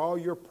looking at all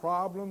your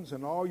problems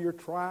and all your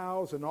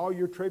trials and all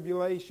your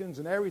tribulations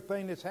and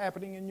everything that's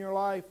happening in your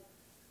life,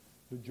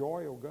 the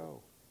joy will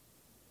go.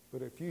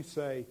 But if you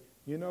say,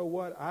 you know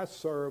what, I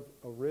serve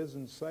a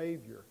risen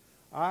Savior.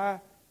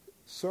 I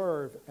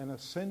serve an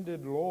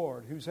ascended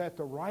Lord who's at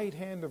the right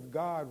hand of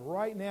God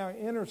right now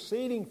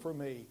interceding for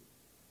me,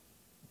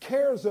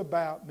 cares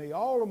about me,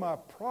 all of my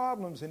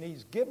problems, and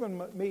He's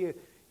given me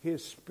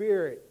His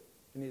Spirit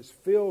and He's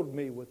filled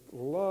me with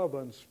love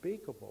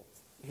unspeakable.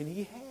 And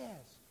He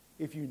has,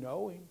 if you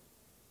know Him.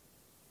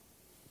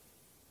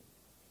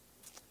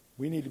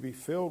 We need to be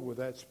filled with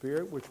that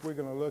Spirit, which we're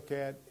going to look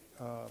at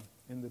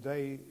in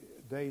the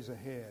days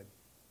ahead.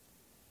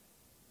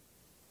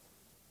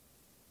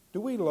 Do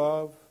we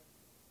love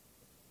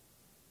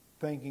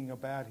thinking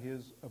about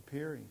His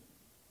appearing?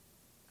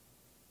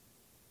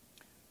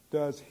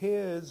 Does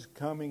His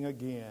coming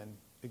again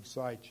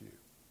excite you?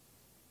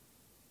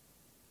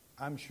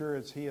 I'm sure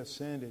as He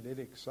ascended, it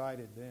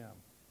excited them.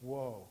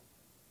 Whoa.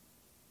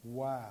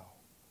 Wow.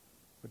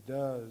 But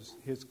does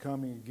His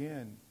coming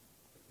again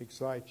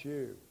excite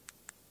you?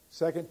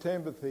 2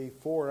 Timothy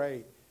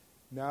 4:8.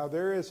 Now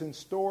there is in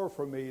store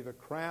for me the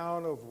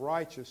crown of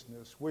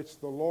righteousness, which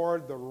the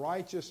Lord, the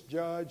righteous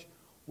judge,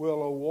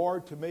 will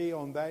award to me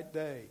on that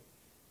day.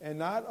 And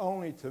not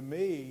only to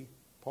me,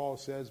 Paul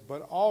says,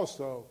 but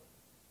also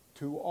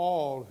to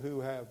all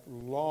who have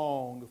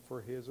longed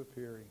for His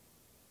appearing,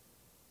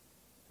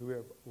 who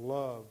have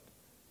loved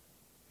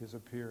His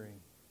appearing.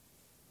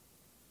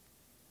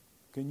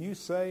 Can you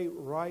say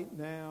right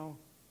now,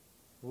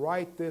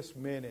 right this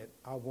minute,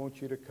 I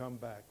want you to come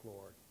back,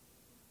 Lord?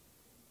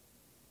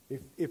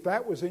 If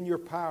that was in your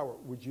power,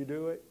 would you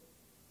do it?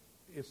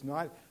 It's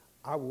not.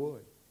 I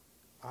would.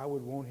 I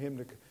would want Him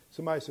to.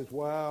 Somebody says,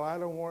 well, I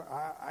don't want,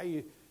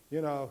 I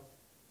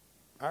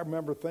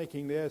remember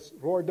thinking this,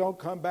 Lord, don't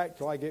come back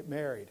till I get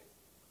married.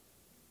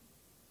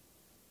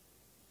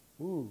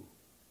 Ooh,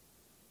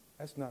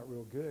 that's not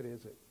real good,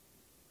 is it?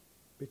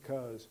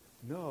 Because,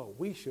 no,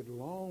 we should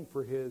long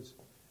for His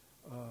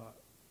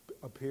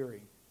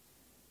appearing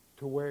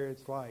to where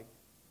it's like,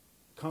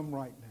 come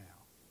right now.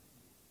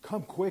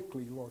 Come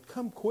quickly, Lord.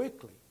 Come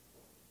quickly.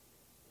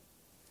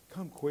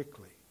 Come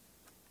quickly.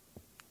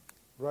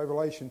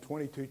 Revelation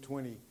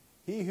 22:20.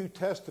 He who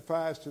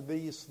testifies to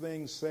these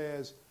things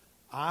says,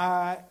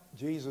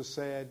 Jesus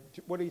said,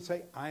 what did He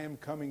say? I am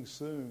coming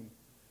soon.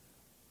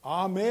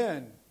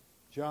 Amen.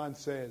 John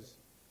says,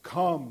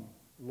 come,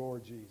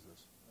 Lord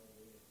Jesus.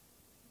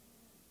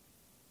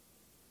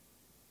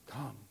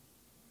 Come.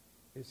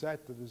 Is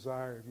that the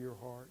desire of your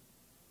heart?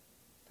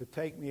 To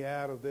take me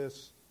out of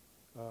this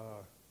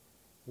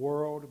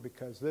world,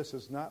 because this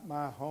is not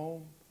my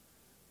home?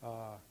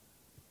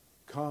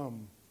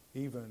 Come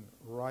even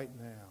right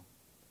now.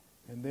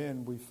 And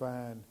then we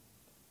find,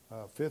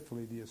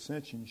 fifthly, the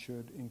Ascension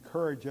should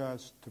encourage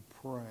us to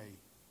pray.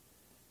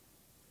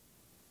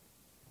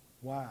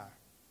 Why?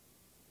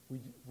 We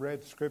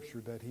read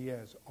Scripture that He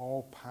has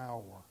all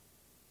power.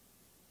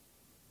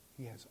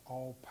 He has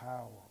all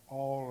power,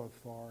 all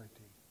authority.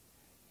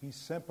 He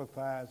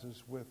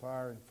sympathizes with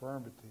our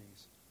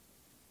infirmities.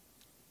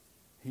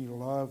 He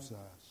loves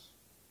us.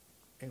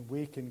 And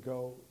we can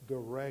go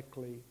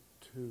directly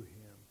to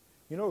Him.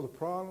 You know the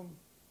problem?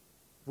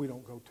 We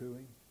don't go to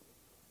Him.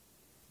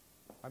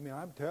 I mean,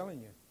 I'm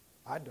telling you,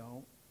 I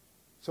don't.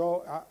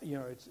 So,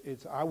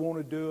 it's I want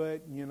to do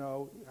it.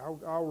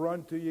 I'll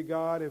run to you,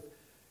 God,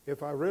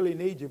 if I really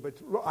need you.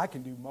 But look, I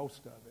can do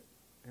most of it,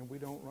 and we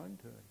don't run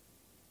to Him.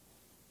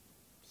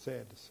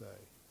 Sad to say.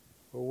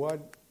 But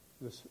what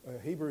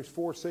Hebrews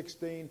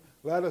 4:16,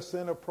 let us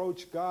then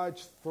approach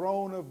God's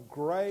throne of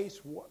grace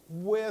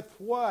with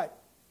what?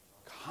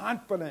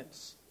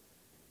 Confidence.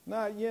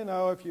 Not,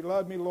 if you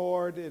love me,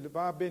 Lord, if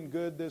I've been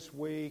good this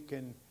week,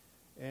 and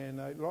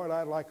Lord,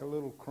 I'd like a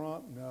little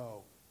crumb.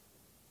 No.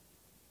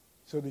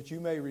 So that you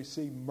may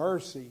receive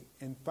mercy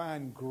and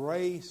find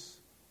grace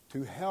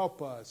to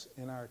help us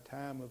in our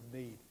time of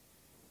need.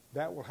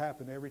 That will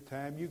happen every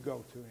time you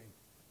go to Him.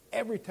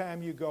 Every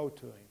time you go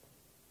to Him,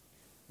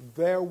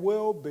 there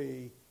will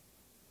be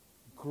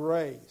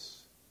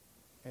grace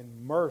and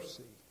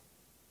mercy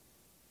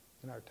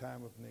in our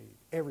time of need.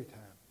 Every time.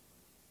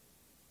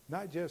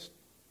 Not just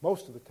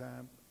most of the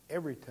time,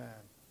 every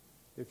time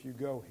if you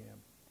go Him.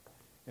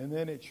 And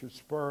then it should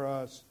spur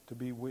us to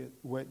be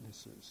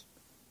witnesses.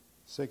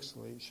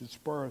 Sixthly, it should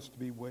spur us to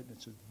be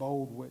witnesses,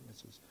 bold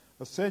witnesses.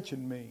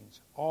 Ascension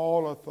means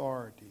all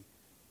authority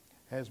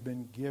has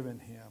been given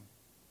Him.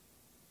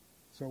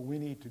 So we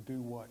need to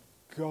do what?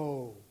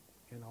 Go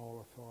in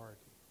all authority.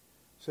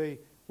 See,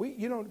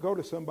 you don't go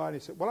to somebody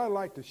and say, well, I'd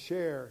like to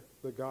share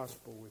the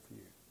gospel with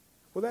you.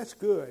 Well, that's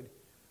good,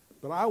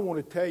 but I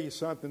want to tell you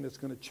something that's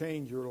going to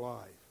change your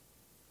life.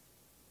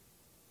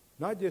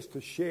 Not just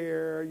to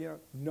share,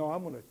 No,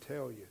 I'm going to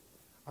tell you.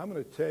 I'm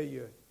going to tell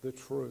you the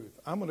truth.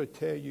 I'm going to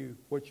tell you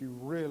what you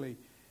really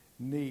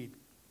need.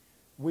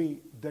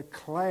 We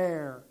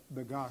declare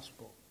the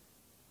gospel.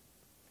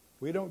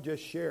 We don't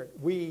just share it.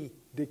 We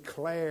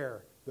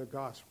declare the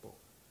gospel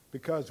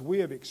because we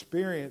have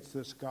experienced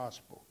this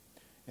gospel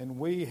and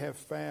we have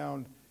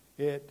found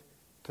it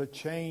to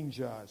change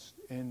us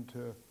and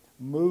to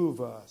move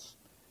us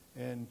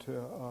and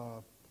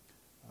to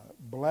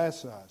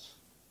bless us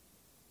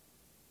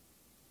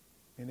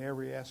in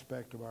every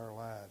aspect of our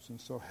lives. And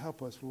so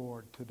help us,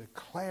 Lord, to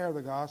declare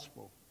the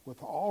gospel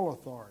with all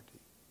authority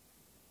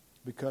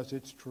because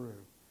it's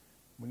true.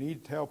 We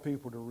need to tell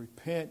people to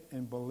repent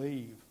and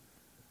believe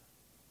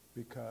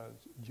because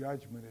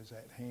judgment is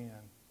at hand.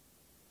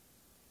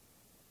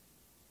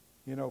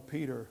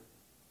 Peter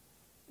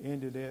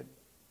ended it,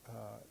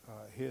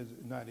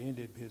 not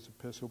ended his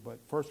epistle, but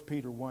 1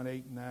 Peter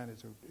 1:8-9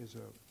 is a,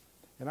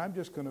 and I'm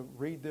just going to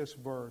read this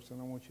verse,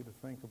 and I want you to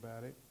think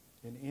about it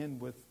and end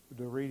with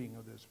the reading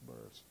of this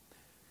verse.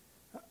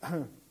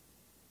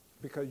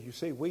 Because you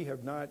see, we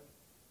have not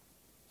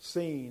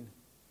seen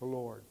the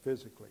Lord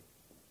physically.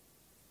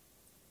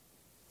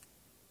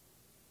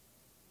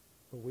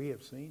 But we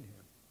have seen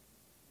Him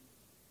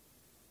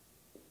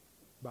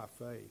by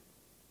faith.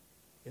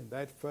 And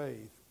that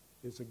faith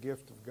is a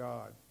gift of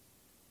God.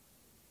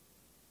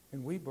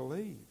 And we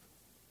believe.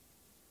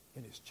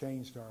 And it's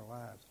changed our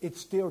lives.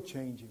 It's still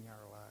changing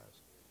our lives.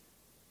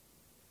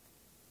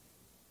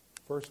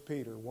 1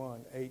 Peter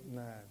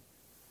 1:8-9.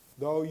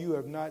 Though you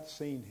have not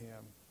seen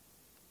Him,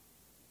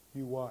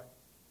 you what?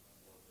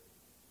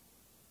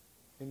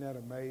 Isn't that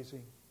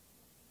amazing?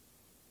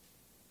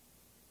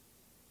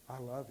 I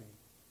love Him.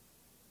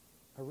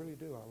 I really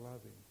do. I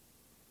love Him.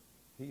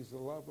 He's the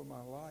love of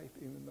my life,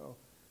 even though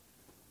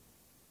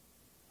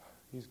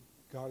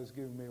God has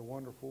given me a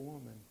wonderful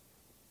woman.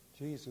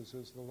 Jesus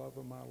is the love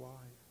of my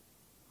life.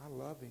 I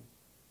love Him.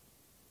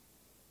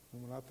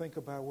 And when I think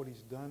about what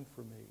He's done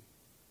for me,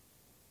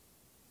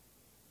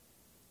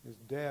 His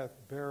death,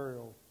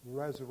 burial,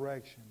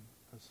 resurrection,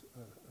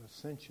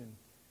 ascension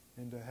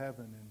into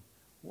heaven, and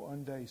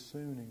one day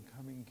soon and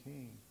coming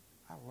King,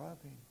 I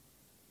love Him.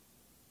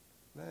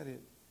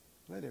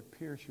 Let it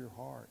pierce your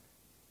heart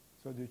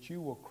so that you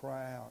will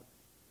cry out,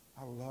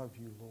 I love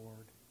you,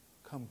 Lord.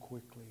 Come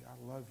quickly.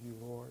 I love you,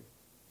 Lord.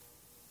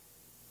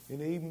 And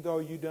even though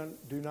you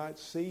do not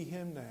see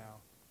Him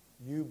now,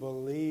 you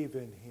believe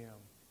in Him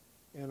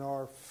and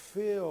are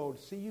filled.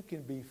 See, you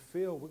can be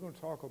filled. We're going to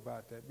talk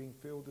about that, being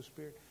filled with the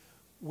Spirit,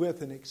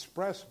 with an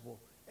expressible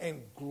and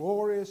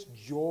glorious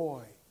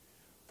joy.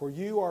 For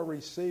you are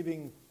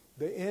receiving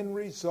the end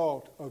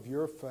result of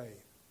your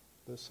faith,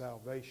 the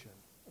salvation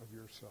of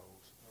your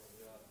souls.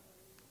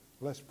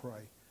 Let's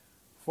pray.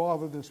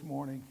 Father, this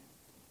morning,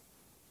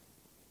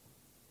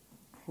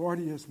 Lord,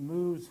 it has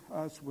moved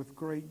us with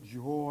great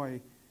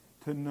joy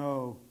to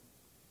know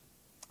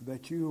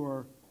that you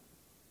are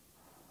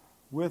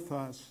with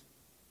us,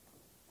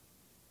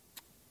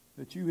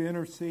 that you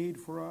intercede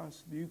for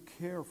us, you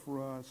care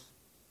for us,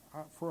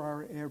 for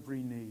our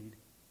every need.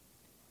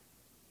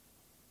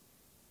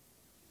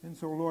 And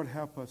so, Lord,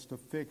 help us to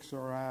fix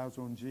our eyes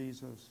on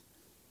Jesus.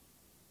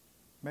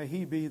 May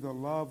He be the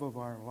love of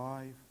our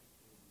life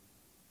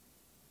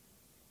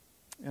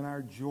and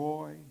our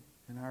joy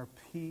and our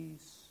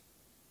peace.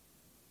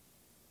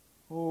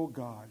 Oh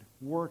God,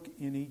 work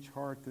in each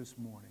heart this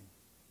morning.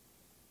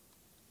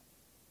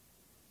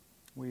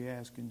 We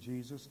ask in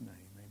Jesus' name.